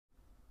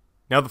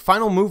Now, the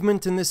final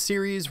movement in this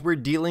series, we're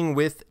dealing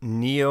with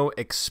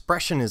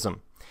Neo-Expressionism.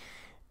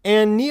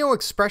 And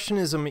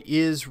Neo-Expressionism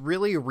is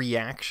really a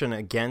reaction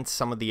against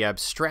some of the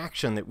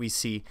abstraction that we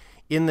see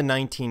in the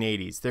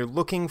 1980s. They're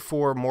looking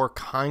for more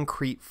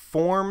concrete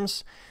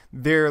forms.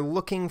 They're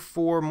looking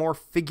for more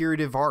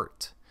figurative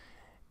art.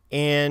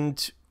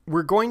 And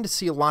we're going to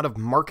see a lot of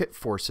market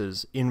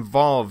forces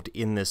involved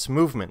in this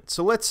movement.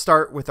 So let's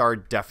start with our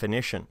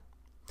definition.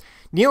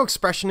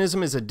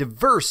 Neo-Expressionism is a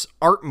diverse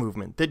art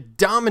movement that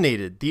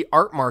dominated the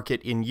art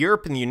market in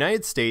Europe and the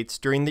United States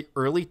during the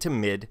early to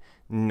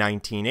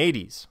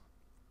mid-1980s.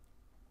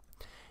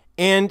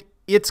 And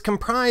it's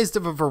comprised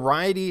of a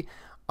variety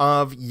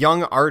of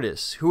young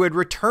artists who had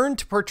returned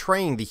to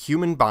portraying the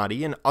human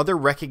body and other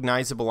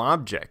recognizable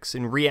objects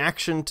in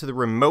reaction to the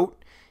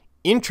remote,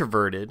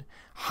 introverted,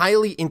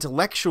 highly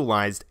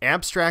intellectualized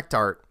abstract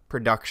art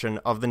production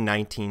of the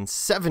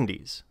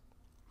 1970s.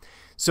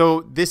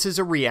 So this is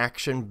a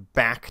reaction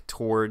back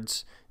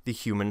towards the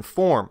human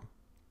form.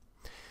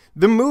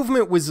 The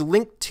movement was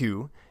linked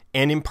to,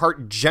 and in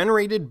part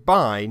generated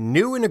by,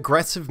 new and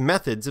aggressive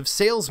methods of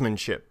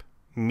salesmanship,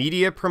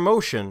 media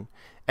promotion,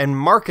 and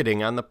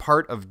marketing on the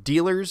part of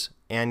dealers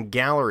and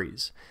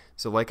galleries.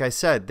 So like I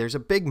said, there's a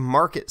big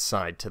market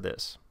side to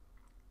this.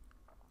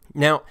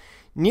 Now,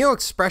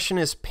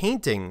 Neo-Expressionist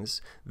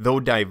paintings,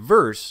 though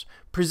diverse,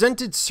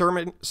 presented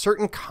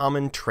certain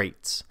common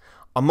traits.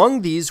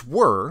 Among these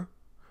were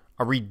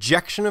a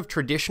rejection of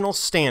traditional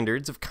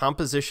standards of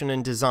composition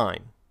and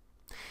design,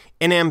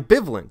 an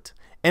ambivalent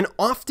and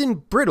often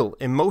brittle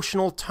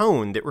emotional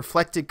tone that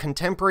reflected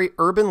contemporary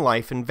urban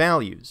life and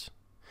values,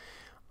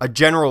 a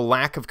general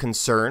lack of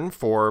concern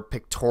for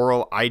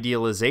pictorial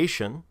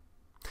idealization.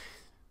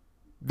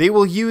 They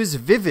will use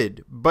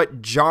vivid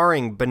but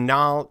jarring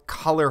banal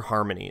color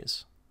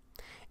harmonies,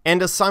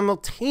 and a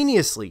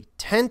simultaneously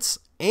tense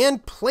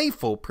and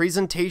playful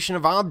presentation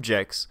of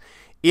objects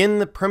in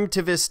the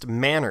primitivist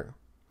manner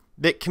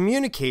that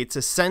communicates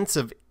a sense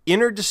of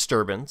inner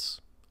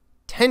disturbance,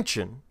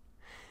 tension,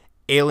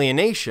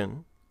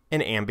 alienation,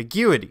 and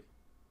ambiguity.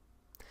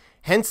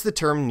 Hence the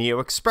term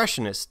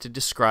Neo-Expressionist to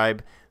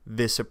describe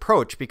this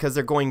approach, because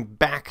they're going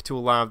back to a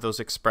lot of those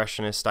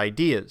expressionist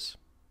ideas.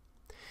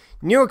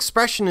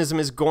 Neo-Expressionism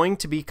is going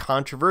to be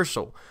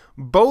controversial,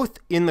 both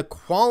in the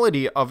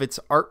quality of its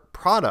art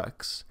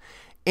products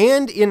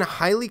and in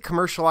highly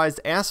commercialized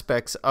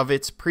aspects of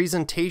its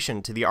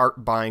presentation to the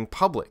art-buying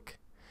public.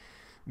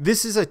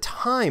 This is a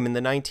time in the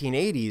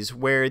 1980s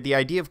where the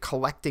idea of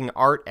collecting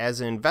art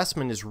as an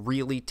investment is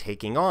really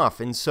taking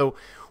off. And so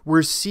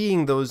we're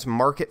seeing those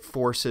market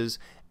forces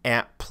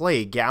at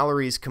play,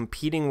 galleries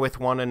competing with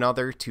one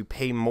another to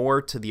pay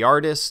more to the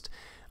artist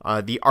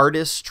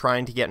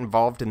trying to get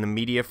involved in the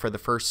media for the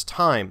first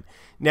time.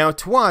 Now,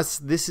 to us,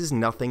 this is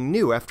nothing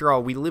new. After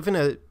all, we live in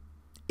an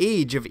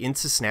age of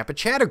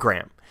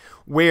Insta-Snap-a-Chatagram,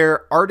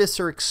 where artists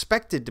are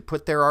expected to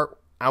put their art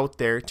out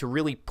there to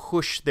really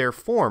push their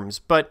forms.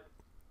 But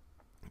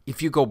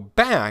if you go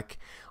back,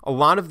 a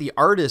lot of the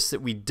artists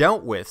that we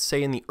dealt with,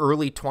 say in the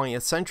early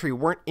 20th century,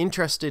 weren't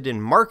interested in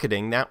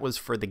marketing. That was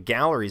for the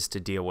galleries to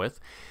deal with.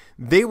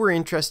 They were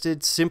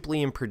interested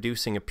simply in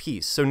producing a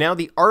piece. So now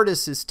the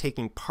artist is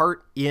taking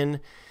part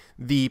in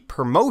the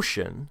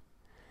promotion,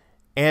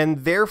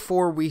 and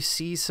therefore we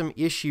see some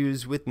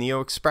issues with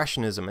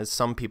Neo-Expressionism as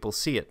some people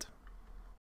see it.